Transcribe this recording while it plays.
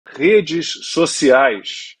redes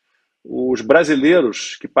sociais. Os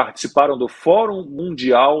brasileiros que participaram do Fórum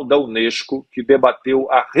Mundial da Unesco, que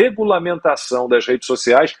debateu a regulamentação das redes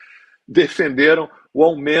sociais, defenderam o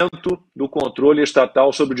aumento do controle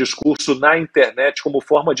estatal sobre o discurso na internet como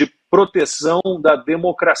forma de proteção da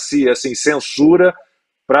democracia, assim, censura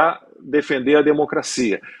para defender a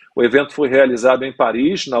democracia. O evento foi realizado em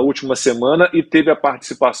Paris na última semana e teve a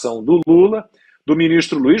participação do Lula, do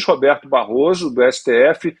ministro 𝗬tože Barroso, do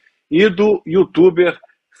STF, e do youtuber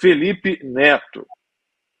Felipe Neto.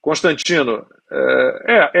 Constantino,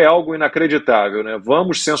 é algo inacreditável, né?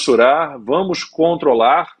 Vamos censurar, vamos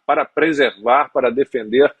controlar para preservar, para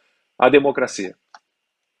defender a democracia.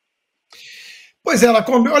 Pois é,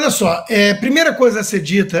 Lacombe, olha só, primeira coisa a ser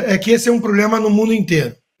dita é que esse é um problema no mundo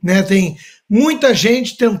inteiro, né? Tem muita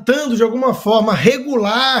gente tentando, de alguma forma,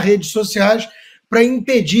 regular redes sociais para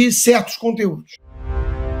impedir certos conteúdos.